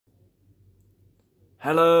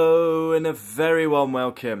Hello and a very warm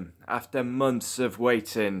welcome. After months of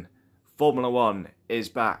waiting, Formula One is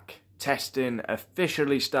back. Testing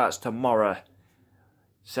officially starts tomorrow.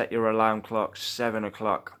 Set your alarm clock, 7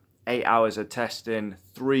 o'clock. 8 hours of testing,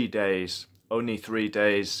 3 days. Only 3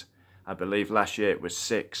 days. I believe last year it was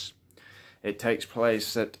 6. It takes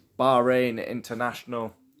place at Bahrain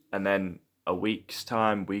International, and then a week's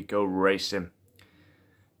time we go racing.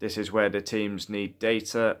 This is where the teams need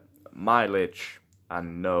data, mileage,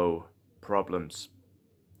 and no problems.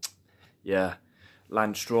 Yeah,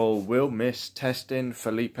 Lance Stroll will miss testing.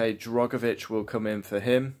 Felipe Drugovich will come in for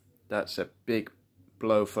him. That's a big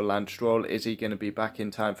blow for Lance Stroll. Is he going to be back in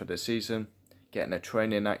time for the season? Getting a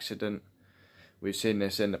training accident. We've seen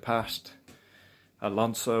this in the past.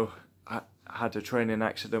 Alonso had a training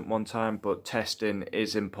accident one time, but testing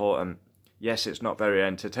is important. Yes, it's not very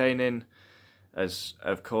entertaining, as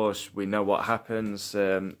of course we know what happens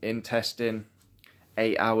in testing.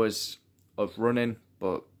 8 hours of running,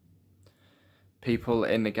 but people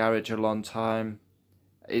in the garage a long time.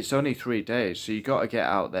 It's only 3 days, so you got to get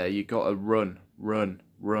out there. You got to run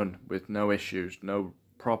with no issues, no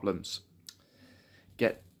problems.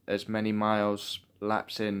 Get as many miles,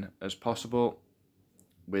 laps in as possible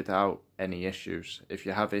without any issues. If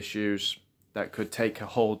you have issues, that could take a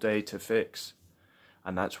whole day to fix,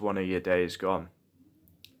 and that's one of your days gone.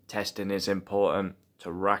 Testing is important to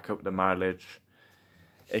rack up the mileage.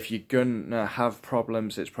 If you're gonna have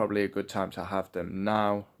problems, it's probably a good time to have them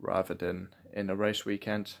now rather than in a race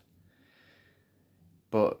weekend.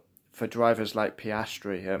 But for drivers like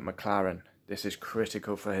Piastri at McLaren, this is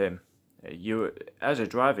critical for him. You, as a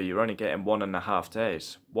driver, you're only getting 1.5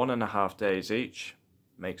 days. 1.5 days each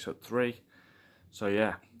makes up 3. So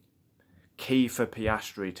yeah, key for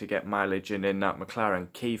Piastri to get mileage in that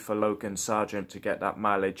McLaren. Key for Logan Sargent to get that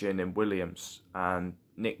mileage in Williams, and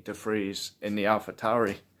Nick De Vries in the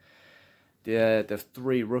AlphaTauri. The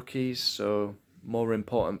 3 rookies, so more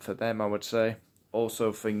important for them, I would say.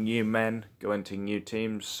 Also for new men going to new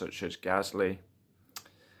teams such as Gasly,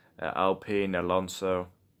 Alpine, Alonso,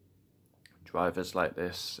 drivers like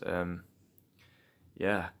this.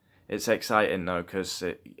 Yeah, it's exciting though, because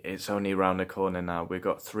it's only around the corner now. We've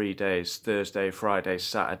got 3 days, Thursday, Friday,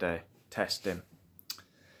 Saturday, testing.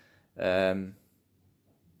 Yeah.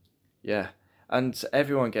 And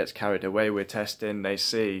everyone gets carried away with testing. They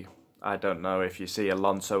see, I don't know, if you see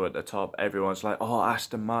Alonso at the top, everyone's like, oh,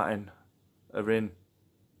 Aston Martin are in.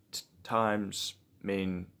 Times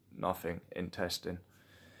mean nothing in testing.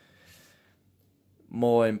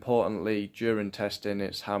 More importantly, during testing,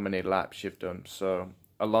 it's how many laps you've done. So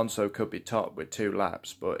Alonso could be top with 2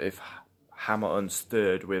 laps, but if Hamilton's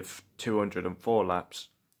third with 204 laps,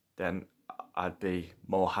 then I'd be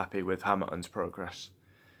more happy with Hamilton's progress.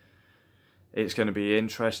 It's going to be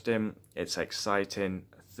interesting, it's exciting.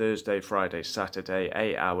 Thursday, Friday, Saturday,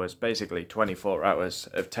 8 hours, basically 24 hours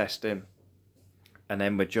of testing. And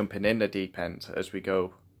then we're jumping in the deep end as we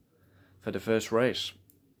go for the first race.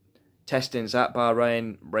 Testing's at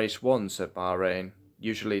Bahrain, race 1's at Bahrain.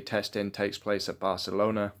 Usually testing takes place at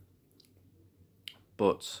Barcelona.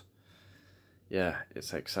 But yeah,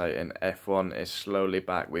 it's exciting. F1 is slowly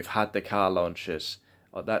back. We've had the car launches.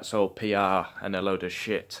 That's all PR and a load of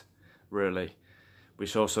shit. Really, we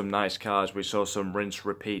saw some nice cars, we saw some rinse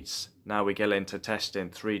repeats. Now we get into testing,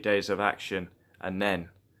 3 days of action, and then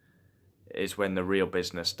is when the real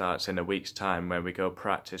business starts in a week's time, when we go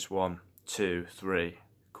practice 1, 2, 3,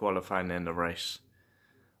 qualifying in the race.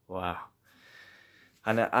 Wow.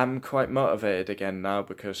 And I'm quite motivated again now,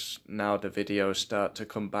 because now the videos start to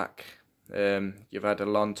come back. You've had a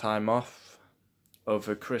long time off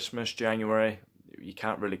over Christmas, January. You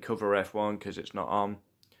can't really cover F1 because it's not on.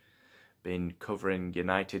 Been covering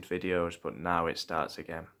United videos, but now it starts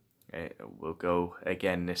again. It will go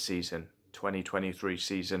again this season, 2023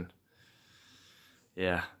 season.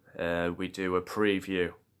 Yeah, we do a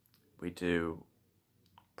preview, we do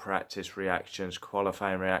practice reactions,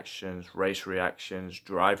 qualifying reactions, race reactions,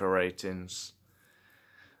 driver ratings.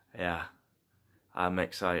 Yeah, I'm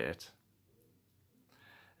excited.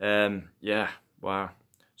 Yeah, wow.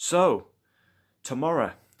 So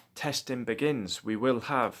tomorrow, testing begins. We will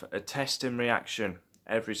have a testing reaction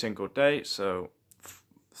every single day. So I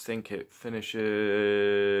think it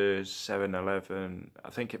finishes 7:11. I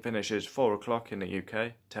think it finishes 4 o'clock in the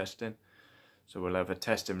UK, testing. So we'll have a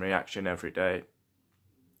testing reaction every day.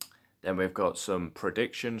 Then we've got some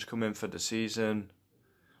predictions coming for the season,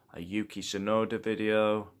 a Yuki Tsunoda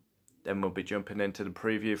video. Then we'll be jumping into the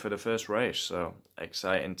preview for the first race. So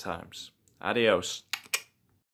exciting times. Adios.